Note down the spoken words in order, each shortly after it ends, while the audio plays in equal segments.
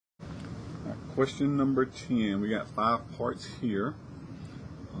Question number 10. We got 5 parts here.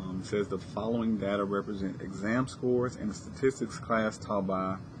 It says the following data represent exam scores in a statistics class taught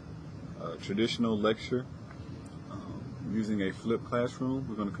by a traditional lecture using a flipped classroom.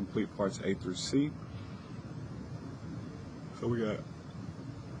 We're going to complete parts A through C. So we got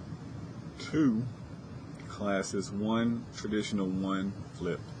 2 classes, 1 traditional, 1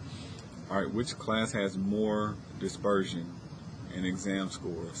 flipped. Alright, which class has more dispersion in exam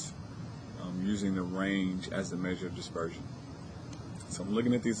scores using the range as the measure of dispersion? So I'm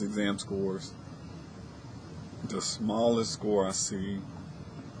looking at these exam scores. The smallest score I see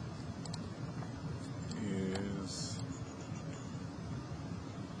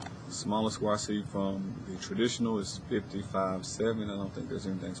from the traditional is 55.7. I don't think there's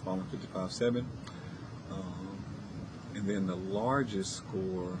anything smaller than 55.7. And then the largest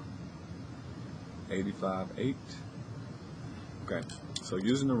score, 85.8. Okay, so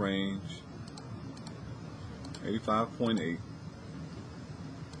using the range, 85.8,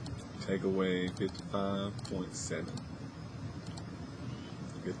 take away 55.7.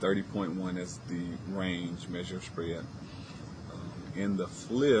 Get 30.1 as the range measure of spread. In the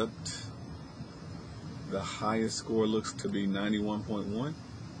flipped, the highest score looks to be 91.1.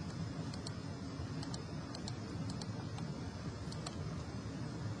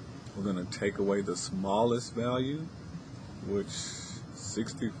 We're going to take away the smallest value, which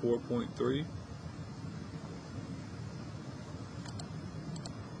 64.3.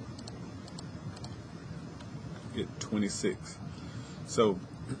 Get 26. So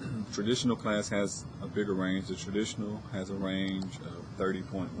traditional class has a bigger range. The traditional has a range of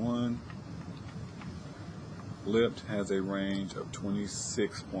 30.1. Flipped has a range of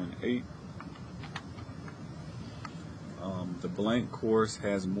 26.8. The blank course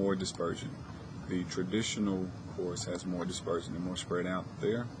has more dispersion. The traditional course has more dispersion and more spread out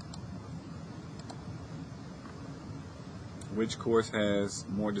there. Which course has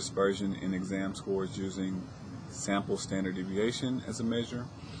more dispersion in exam scores using sample standard deviation as a measure?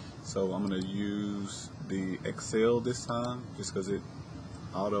 So I'm going to use the Excel this time just because it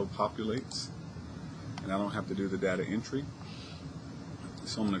auto populates and I don't have to do the data entry.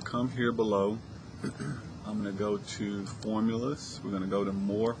 So I'm going to come here below. I'm going to go to formulas. We're going to go to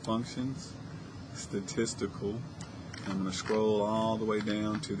more functions, statistical. I'm going to scroll all the way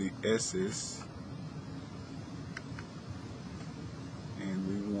down to the S's. And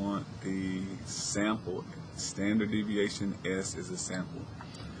we want the sample. Standard deviation S is a sample.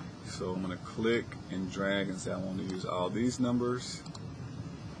 So I'm going to click and drag and say I want to use all these numbers.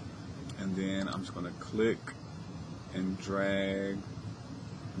 And then I'm just going to click and drag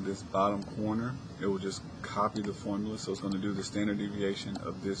this bottom corner. It will just copy the formula. So it's going to do the standard deviation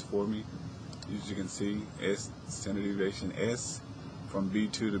of this for me. As you can see, standard deviation S from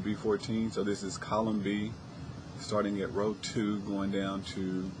B2 to B14. So this is column B starting at row 2 going down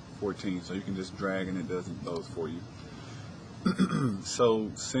to 14. So you can just drag and it does those for you.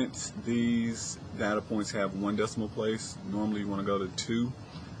 So since these data points have 1 decimal place, normally you want to go to 2.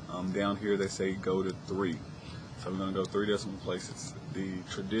 Down here they say go to 3. So we're going to go 3 decimal places. The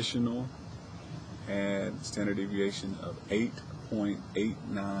traditional had standard deviation of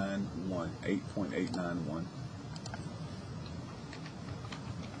 8.891. 8.891.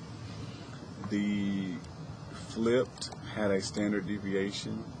 The flipped had a standard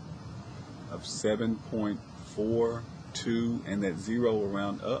deviation of 7.42, and that 0 will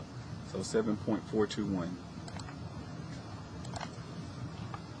round up, so 7.421.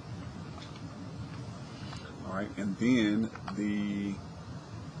 Alright, and then the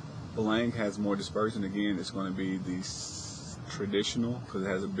blank has more dispersion. Again, it's going to be the traditional because it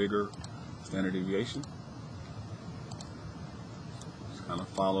has a bigger standard deviation. It kind of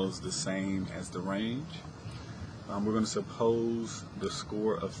follows the same as the range. We're going to suppose the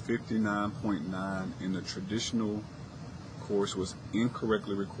score of 59.9 in the traditional course was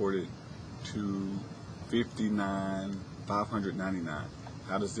incorrectly recorded to 59,599.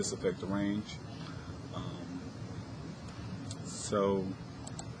 How does this affect the range? So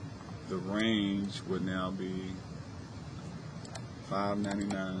the range would now be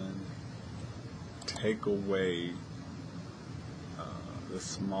 599, take away the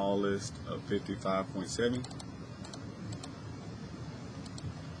smallest of 55.7,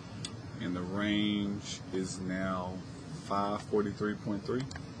 and the range is now 543.3.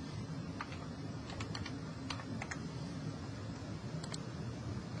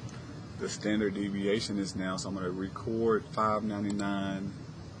 The standard deviation is now, so I'm going to record 599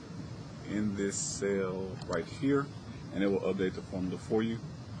 in this cell right here, and it will update the formula for you.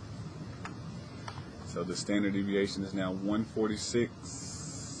 So the standard deviation is now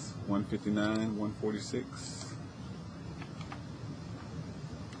 146, 159, 146.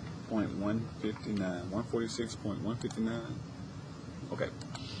 146.159, 146.159. Okay.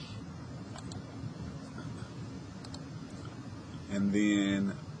 And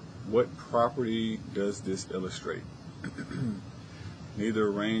then, what property does this illustrate? Neither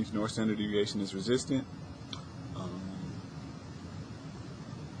range nor standard deviation is resistant.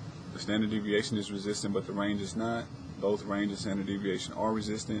 The standard deviation is resistant, but the range is not. Both range and standard deviation are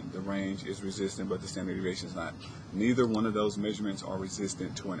resistant. The range is resistant, but the standard deviation is not. Neither one of those measurements are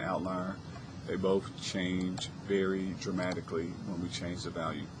resistant to an outlier. They both change very dramatically when we change the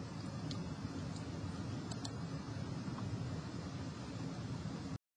value.